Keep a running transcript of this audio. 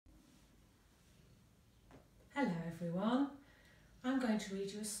everyone. I'm going to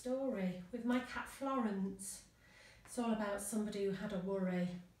read you a story with my cat Florence. It's all about somebody who had a worry.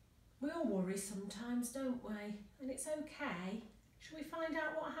 We all worry sometimes, don't we? And it's okay. Shall we find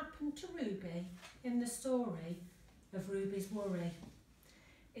out what happened to Ruby in the story of Ruby's worry?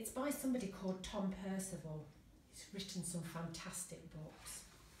 It's by somebody called Tom Percival. He's written some fantastic books.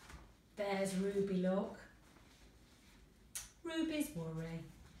 There's Ruby, look. Ruby's worry.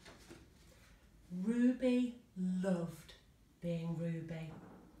 Ruby loved being Ruby.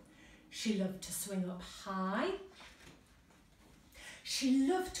 She loved to swing up high. She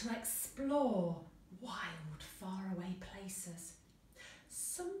loved to explore wild, faraway places.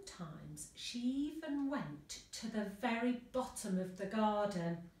 Sometimes she even went to the very bottom of the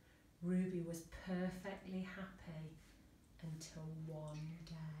garden. Ruby was perfectly happy until one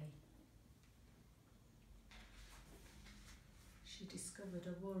day. She discovered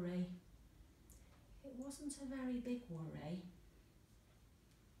a worry. It wasn't a very big worry.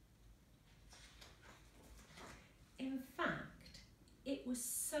 In fact, it was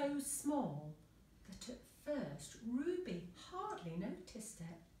so small that at first Ruby hardly noticed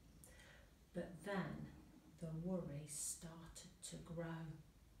it. But then the worry started to grow.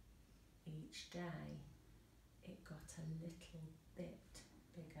 Each day it got a little bit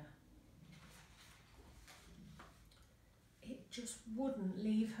bigger. It just wouldn't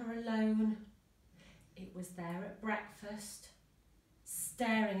leave her alone. It was there at breakfast,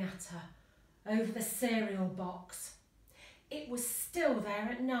 staring at her over the cereal box. It was still there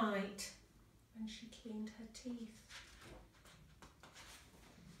at night when she cleaned her teeth.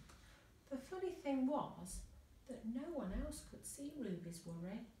 The funny thing was that no one else could see Ruby's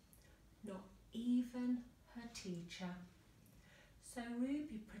worry, not even her teacher. So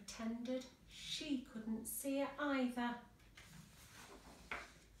Ruby pretended she couldn't see it either.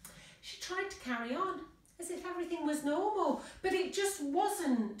 She tried to carry on as if everything was normal, but it just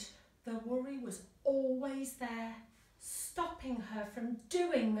wasn't. The worry was always there, stopping her from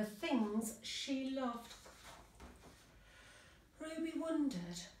doing the things she loved. Ruby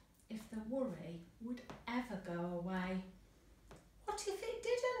wondered if the worry would ever go away. What if it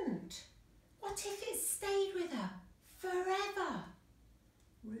didn't? What if it stayed with her forever?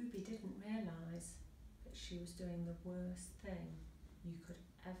 Ruby didn't realise that she was doing the worst thing you could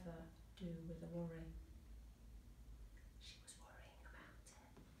ever do with a worry. She was worrying about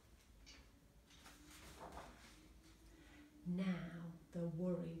it. Now the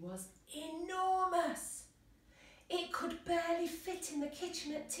worry was enormous. It could barely fit in the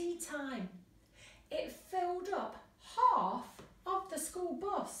kitchen at tea time. It filled up half of the school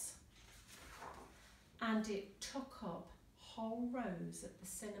bus. And it took up whole rows at the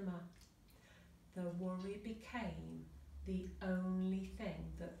cinema. The worry became the only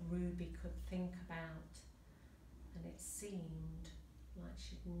thing that Ruby could think about, and it seemed like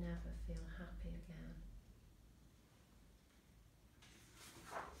she'd never feel happy again.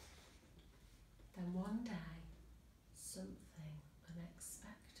 Then one day, something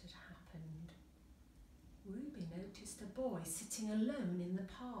unexpected happened. Ruby noticed a boy sitting alone in the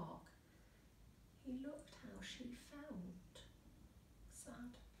park. He looked how she felt,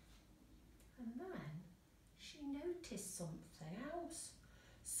 sad. And then she noticed something else,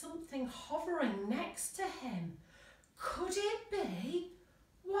 something hovering next to him. Could it be?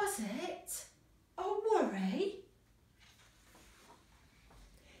 Was it a worry?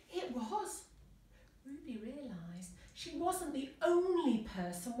 It was. Ruby realised she wasn't the only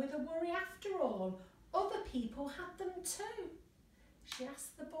person with a worry after all. Other people had them too. She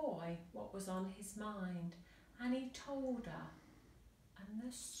asked the boy what was on his mind, and he told her, and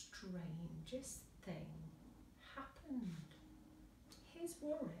the strangest thing happened. His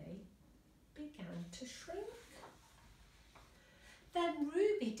worry began to shrink. Then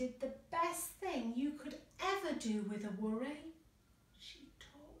Ruby did the best thing you could ever do with a worry. She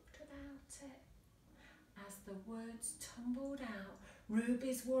talked about it. As the words tumbled out,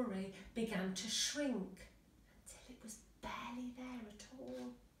 Ruby's worry began to shrink until it was barely there at all.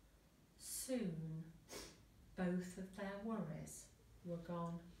 Soon, both of their worries were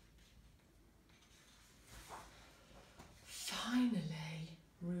gone. Finally,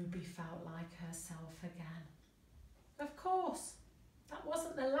 Ruby felt like herself again. Of course, that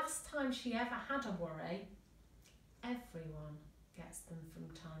wasn't the last time she ever had a worry. Everyone gets them from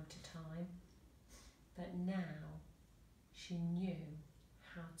time to time. But now she knew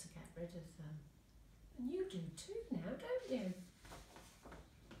how to get rid of them. And you do too now, don't you?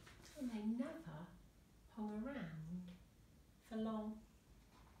 And they never hung around for long.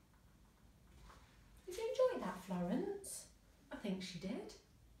 Did you enjoy that, Florence? I think she did.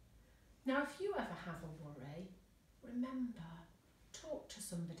 Now, if you ever have a worry, remember, talk to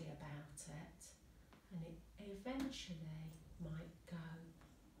somebody about it, and it eventually might go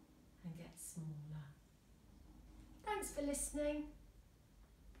and get smaller. Thanks for listening.